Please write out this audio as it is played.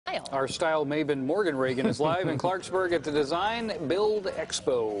Our style maven Morgan Reagan is live in Clarksburg at the Design Build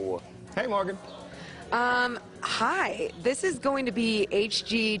Expo. Hey, Morgan. Hi. This is going to be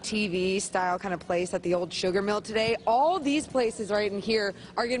HGTV style kind of place at the old sugar mill today. All these places right in here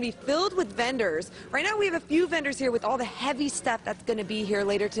are going to be filled with vendors. Right now we have a few vendors here with all the heavy stuff that's going to be here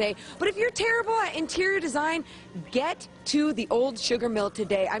later today. But if you're terrible at interior design, get to the old sugar mill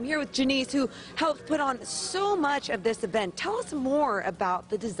today. I'm here with Janice, who helped put on so much of this event. Tell us more about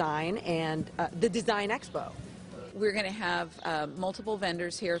the design and the Design Expo. We're going to have multiple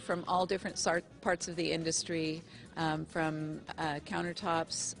vendors here from all different parts of the industry, from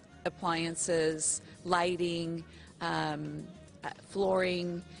countertops, appliances, lighting,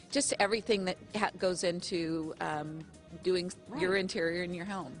 flooring, just everything that goes into doing your interior in your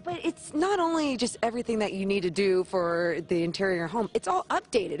home. But it's not only just everything that you need to do for the interior home, it's all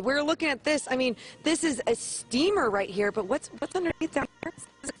updated. We're looking at this. I mean, this is a steamer right here, but what's underneath down here?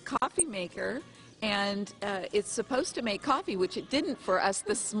 It's a coffee maker. And it's supposed to make coffee, which it didn't for us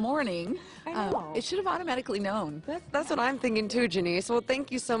this morning. I know. It should have automatically known. That's what I'm thinking too, Janice. Well,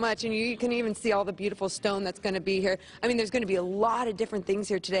 thank you so much. And you can even see all the beautiful stone that's going to be here. I mean, there's going to be a lot of different things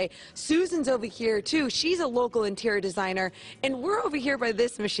here today. Susan's over here too. She's a local interior designer. And we're over here by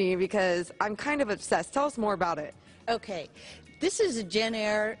this machine because I'm kind of obsessed. Tell us more about it. Okay. This is a Gen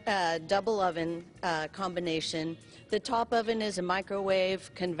Air double oven combination. The top oven is a microwave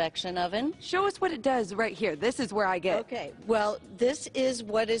convection oven. Show us what it does right here. This is where I get. Okay. Well, this is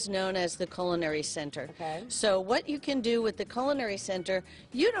what is known as the culinary center. Okay. So what you can do with the culinary center,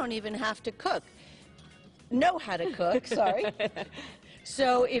 you don't even have to cook. Know how to cook, sorry.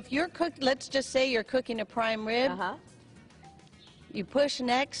 So if you're let's just say you're cooking a prime rib. You push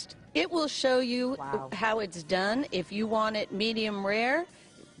next. It will show you how it's done. If you want it medium rare,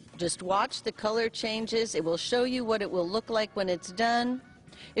 just watch the color changes. It will show you what it will look like when it's done.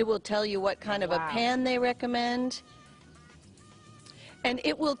 It will tell you what kind of a pan they recommend. And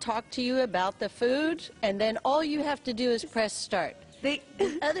it will talk to you about the food, and then all you have to do is press start. The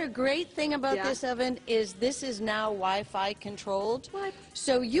other great thing about this oven is this is now Wi-Fi controlled. What?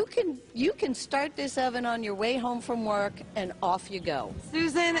 So you can start this oven on your way home from work and off you go.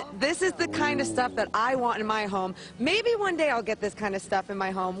 Susan, this is the kind of stuff that I want in my home. Maybe one day I'll get this kind of stuff in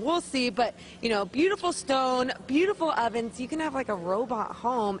my home. We'll see. But, you know, beautiful stone, beautiful ovens. You can have like a robot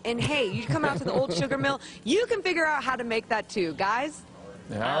home. And, hey, you come out to the old sugar mill, you can figure out how to make that too. Guys?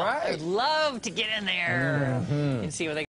 All right. I'd love to get in there and see what they